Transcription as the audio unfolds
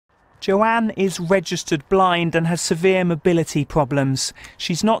Joanne is registered blind and has severe mobility problems.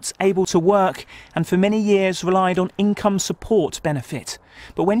 She's not able to work and for many years relied on income support benefit.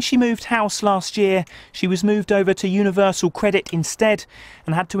 But when she moved house last year, she was moved over to Universal Credit instead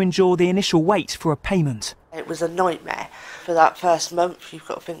and had to endure the initial wait for a payment. It was a nightmare. For that first month, you've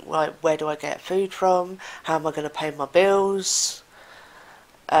got to think, right, where do I get food from? How am I going to pay my bills?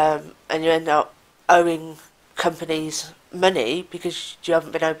 And you end up owing companies money because you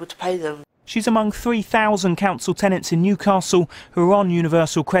haven't been able to pay them. She's among 3,000 council tenants in Newcastle who are on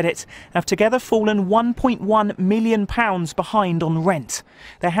Universal Credit and have together fallen £1.1 million behind on rent.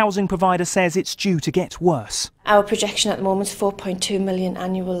 Their housing provider says it's due to get worse. Our projection at the moment is 4.2 million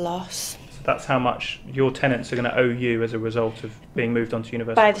annual loss. So that's how much your tenants are going to owe you as a result of being moved onto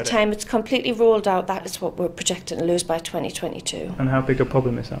Universal Credit? By the time it's completely rolled out, that is what we're projecting to lose by 2022. And how big a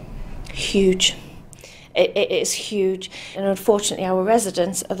problem is that? Huge. It is huge, and unfortunately our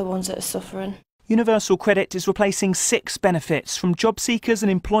residents are the ones that are suffering. Universal Credit is replacing 6 benefits, from job seekers and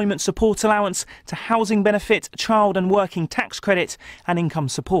employment support allowance to housing benefit, child and working tax credit and income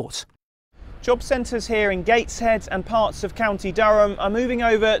support. Job centres here in Gateshead and parts of County Durham are moving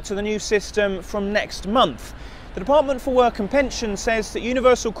over to the new system from next month. The Department for Work and Pensions says that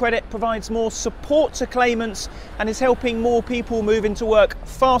Universal Credit provides more support to claimants and is helping more people move into work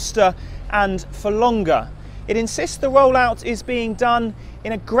faster and for longer. It insists the rollout is being done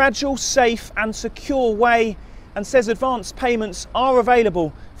in a gradual, safe and secure way and says advance payments are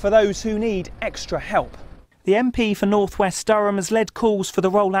available for those who need extra help. The MP for North West Durham has led calls for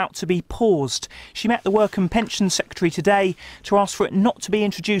the rollout to be paused. She met the Work and Pensions Secretary today to ask for it not to be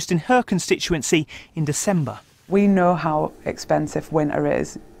introduced in her constituency in December. We know how expensive winter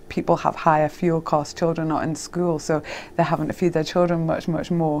is. People have higher fuel costs, children are in school, so they're having to feed their children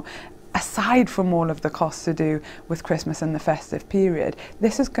much more. Aside from all of the costs to do with Christmas and the festive period,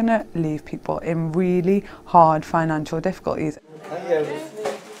 this is going to leave people in really hard financial difficulties.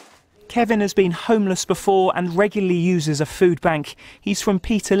 Kevin has been homeless before and regularly uses a food bank. He's from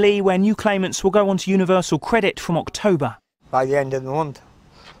Peterlee, where new claimants will go onto Universal Credit from October. By the end of the month,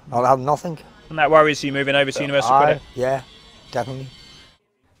 I'll have nothing. And that worries you, moving over to Universal Credit? Yeah, definitely.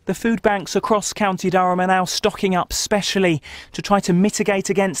 The food banks across County Durham are now stocking up specially to try to mitigate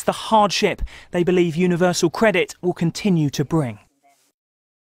against the hardship they believe Universal Credit will continue to bring.